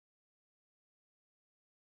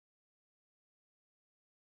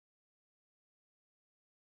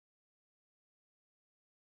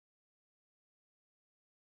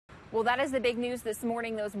Well, that is the big news this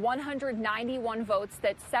morning, those 191 votes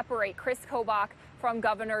that separate Chris Kobach from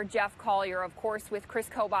Governor Jeff Colyer, of course, with Chris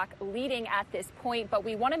Kobach leading at this point. But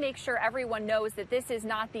we want to make sure everyone knows that this is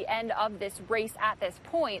not the end of this race at this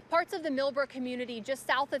point. Parts of the Millbrook community just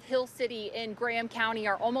south of Hill City in Graham County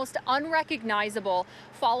are almost unrecognizable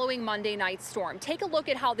following Monday night's storm. Take a look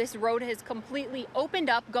at how this road has completely opened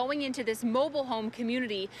up going into this mobile home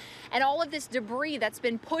community and all of this debris that's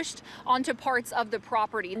been pushed onto parts of the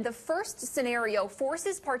property. The first scenario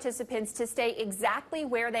forces participants to stay exactly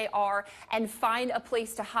where they are and find a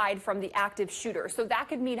place to hide from the active shooter. So that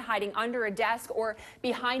could mean hiding under a desk or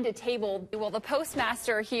behind a table. Well, the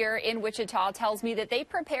postmaster here in Wichita tells me that they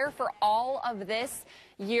prepare for all of this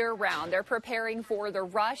year round. They're preparing for the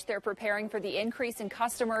rush. They're preparing for the increase in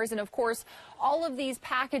customers. And of course, all of these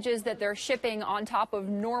packages that they're shipping on top of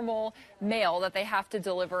normal mail that they have to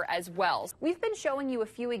deliver as well. We've been showing you a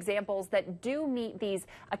few examples that do meet these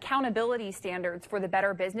accountability standards for the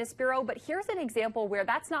Better Business Bureau. But here's an example where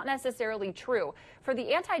that's not necessarily true. For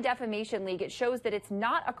the Anti-Defamation League, it shows that it's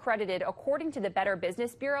not accredited according to the Better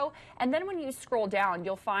Business Bureau. And then when you scroll down,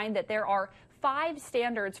 you'll find that there are 5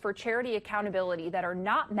 standards for charity accountability that are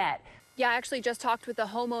not met. Yeah, I actually just talked with the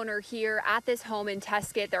homeowner here at this home in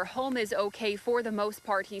Tesket. Their home is okay for the most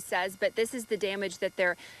part, he says, but this is the damage that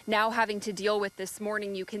they're now having to deal with this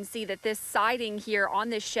morning. You can see that this siding here on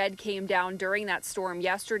this shed came down during that storm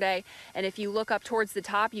yesterday. And if you look up towards the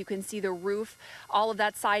top, you can see the roof, all of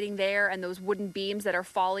that siding there and those wooden beams that are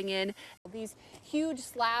falling in. These huge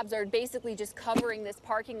slabs are basically just covering this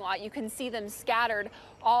parking lot. You can see them scattered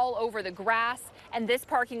all over the grass and this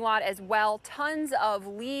parking lot as well. Tons of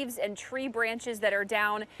leaves and tree branches that are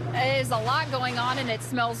down. There's a lot going on and it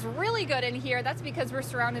smells really good in here. That's because we're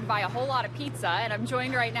surrounded by a whole lot of pizza, and I'm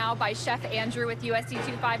joined right now by Chef Andrew with USD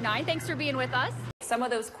 259. Thanks for being with us. Some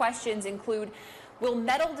of those questions include, will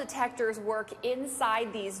metal detectors work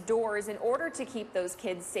inside these doors in order to keep those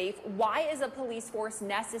kids safe? Why is a police force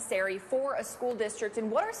necessary for a school district?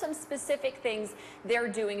 And what are some specific things they're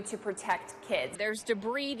doing to protect kids? There's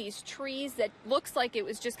debris, these trees that looks like it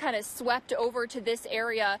was just kind of swept over to this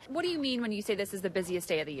area. What do you mean when you say this is the busiest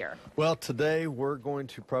day of the year? Well, today we're going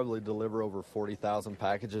to probably deliver over 40,000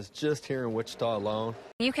 packages just here in Wichita alone.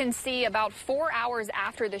 You can see about 4 hours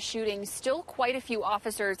after the shooting, still quite a few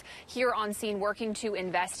officers here on scene working to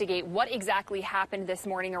investigate what exactly happened this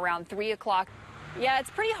morning around 3 o'clock. Yeah, it's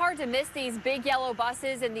pretty hard to miss these big yellow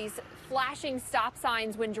buses and these flashing stop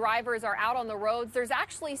signs when drivers are out on the roads. There's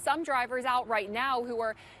actually some drivers out right now who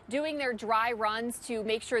are doing their dry runs to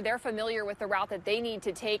make sure they're familiar with the route that they need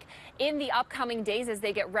to take in the upcoming days as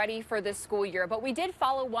they get ready for the school year. But we did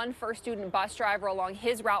follow one first student bus driver along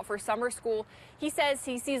his route for summer school. He says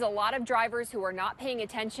he sees a lot of drivers who are not paying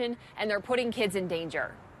attention and they're putting kids in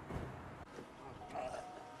danger.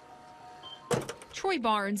 Troy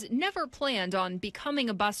Barnes never planned on becoming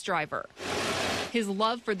a bus driver. His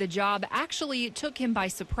love for the job actually took him by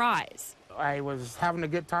surprise. I was having a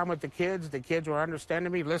good time with the kids. The kids were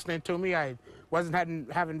understanding me, listening to me. I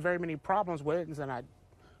wasn't having very many problems with it, and I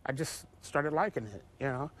just started liking it, you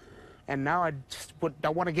know. And now I just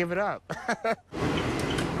don't want to give it up.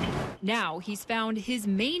 Now he's found his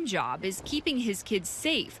main job is keeping his kids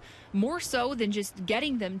safe, more so than just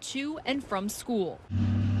getting them to and from school.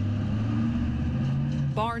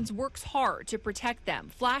 Barnes works hard to protect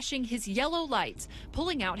them, flashing his yellow lights,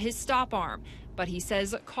 pulling out his stop arm. But he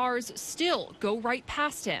says cars still go right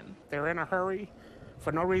past him. They're in a hurry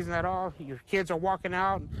for no reason at all. Your kids are walking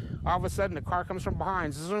out, and all of a sudden the car comes from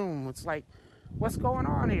behind. Zoom. It's like, what's going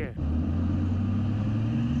on here?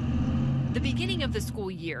 The beginning of the school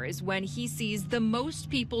year is when he sees the most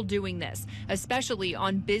people doing this, especially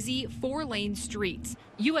on busy 4-lane streets.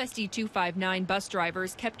 USD 259 bus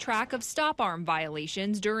drivers kept track of stop arm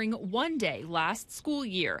violations during one day last school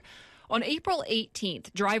year. On April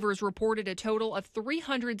 18th, drivers reported a total of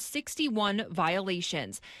 361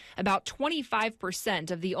 violations. About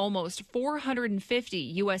 25% of the almost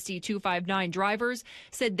 450 USD 259 drivers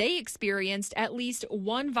said they experienced at least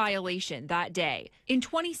one violation that day. In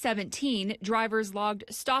 2017, drivers logged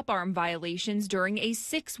stop arm violations during a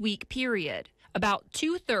 6-week period. About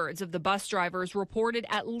 2/3 of the bus drivers reported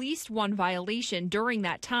at least one violation during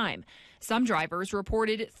that time. Some drivers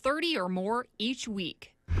reported 30 or more each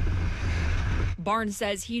week. Barnes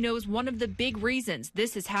says he knows one of the big reasons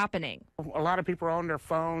this is happening. A lot of people are on their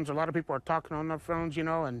phones. A lot of people are talking on their phones, you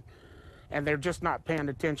know, and they're just not paying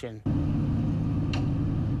attention.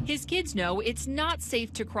 His kids know it's not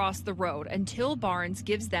safe to cross the road until Barnes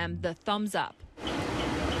gives them the thumbs up.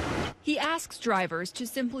 He asks drivers to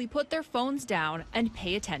simply put their phones down and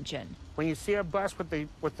pay attention. When you see a bus with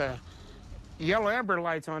the yellow amber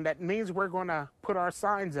lights on, that means we're going to put our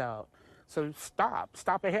signs out. So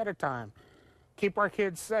stop ahead of time. Keep our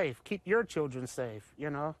kids safe. Keep your children safe, you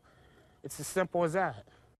know. It's as simple as that.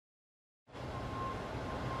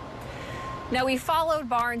 Now, we followed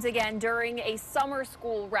Barnes again during a summer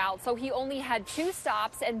school route, so he only had 2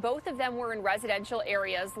 stops, and both of them were in residential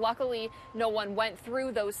areas. Luckily, no one went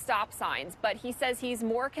through those stop signs, but he says he's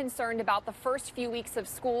more concerned about the first few weeks of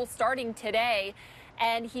school starting today,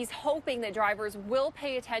 and he's hoping that drivers will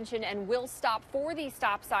pay attention and will stop for these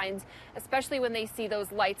stop signs, especially when they see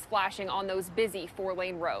those lights flashing on those busy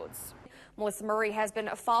 4-lane roads. Melissa Murray has been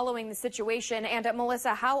following the situation, and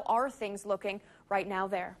Melissa, how are things looking right now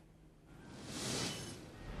there?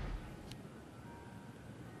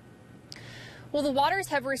 Well, the waters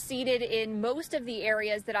have receded in most of the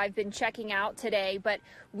areas that I've been checking out today, but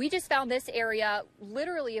we just found this area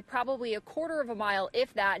literally probably a quarter of a mile,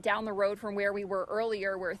 if that, down the road from where we were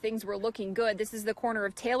earlier, where things were looking good. This is the corner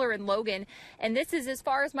of Taylor and Logan, and this is as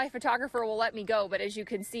far as my photographer will let me go. But as you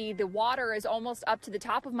can see, the water is almost up to the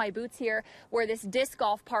top of my boots here, where this disc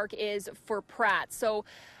golf park is for Pratt. So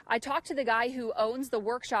I talked to the guy who owns the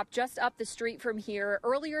workshop just up the street from here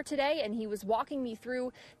earlier today, and he was walking me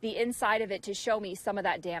through the inside of it to show me some of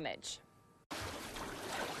that damage.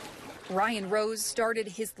 Ryan Rose started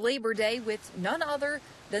his Labor Day with none other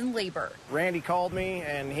than labor. Randy called me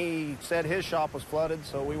and he said his shop was flooded,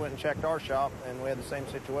 so we went and checked our shop and we had the same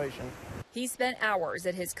situation. He spent hours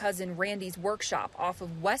at his cousin Randy's workshop off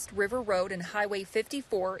of West River Road and Highway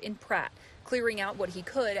 54 in Pratt, clearing out what he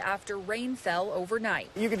could after rain fell overnight.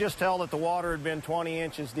 You could just tell that the water had been 20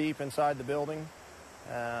 inches deep inside the building.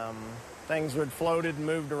 Things had floated and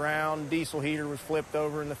moved around. Diesel heater was flipped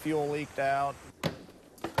over and the fuel leaked out.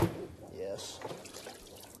 Yes.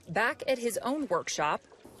 Back at his own workshop,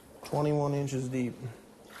 21 inches deep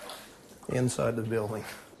inside the building.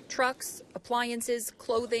 Trucks, appliances,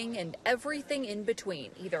 clothing, and everything in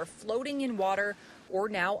between, either floating in water or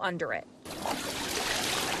now under it.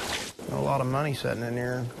 A lot of money sitting in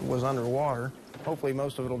here was underwater. Hopefully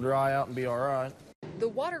most of it will dry out and be all right. The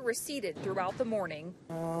water receded throughout the morning.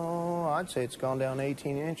 Oh, I'd say it's gone down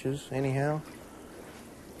 18 inches anyhow.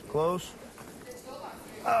 Close.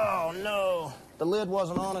 Oh, no. The lid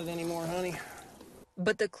wasn't on it anymore, honey.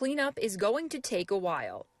 But the cleanup is going to take a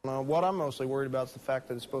while. What I'm mostly worried about is the fact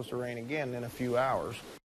that it's supposed to rain again in a few hours.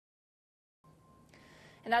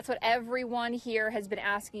 And that's what everyone here has been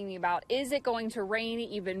asking me about. Is it going to rain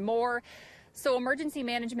even more? So emergency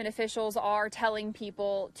management officials are telling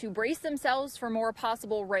people to brace themselves for more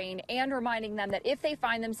possible rain and reminding them that if they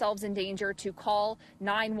find themselves in danger, to call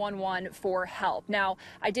 911 for help. Now,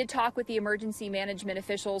 I did talk with the emergency management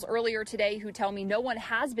officials earlier today who tell me no one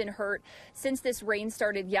has been hurt since this rain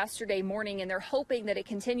started yesterday morning, and they're hoping that it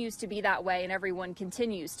continues to be that way and everyone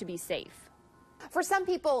continues to be safe. For some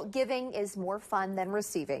people, giving is more fun than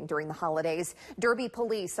receiving during the holidays. Derby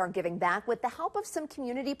police are giving back with the help of some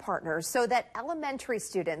community partners so that elementary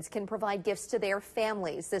students can provide gifts to their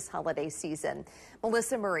families this holiday season.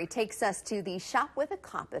 Melissa Murray takes us to the Shop with a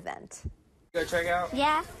Cop event. Go check out?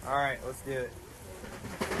 Yeah. All right, let's do it.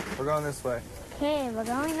 We're going this way. Okay, we're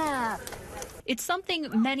going up. It's something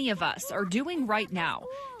many of us are doing right now,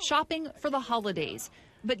 shopping for the holidays.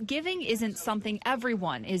 But giving isn't something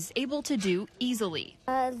everyone is able to do easily.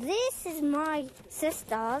 This is my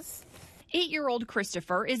sister's. 8-year-old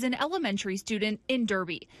Christopher is an elementary student in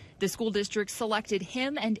Derby. The school district selected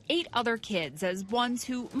him and 8 other kids as ones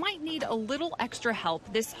who might need a little extra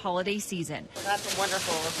help this holiday season. That's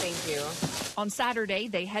wonderful. Thank you. On Saturday,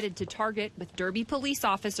 they headed to Target with Derby police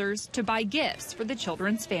officers to buy gifts for the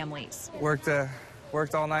children's families.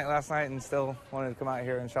 Worked all night last night and still wanted to come out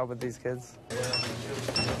here and shop with these kids.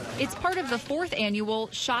 It's part of the 4th annual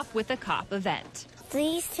Shop with a Cop event.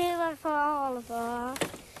 These 2 are for Oliver.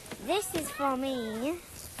 This is for me.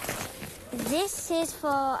 This is for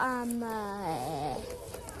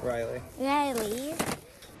Riley.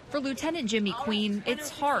 For Lieutenant Jimmy Queen, it's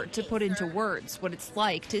hard to put into words what it's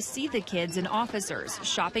like to see the kids and officers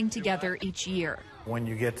shopping together each year. When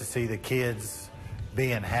you get to see the kids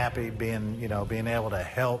being happy, being able to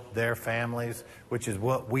help their families, which is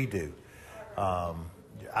what we do,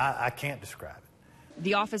 I can't describe it.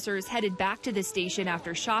 The officers headed back to the station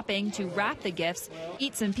after shopping to wrap the gifts,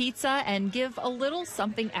 eat some pizza, and give a little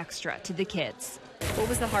something extra to the kids. What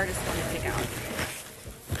was the hardest one to pick out?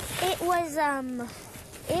 It was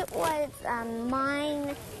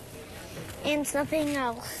mine and something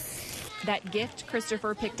else. That gift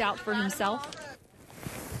Christopher picked out for himself?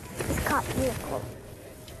 It's cop vehicle.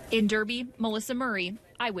 In Derby, Melissa Murray,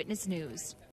 Eyewitness News.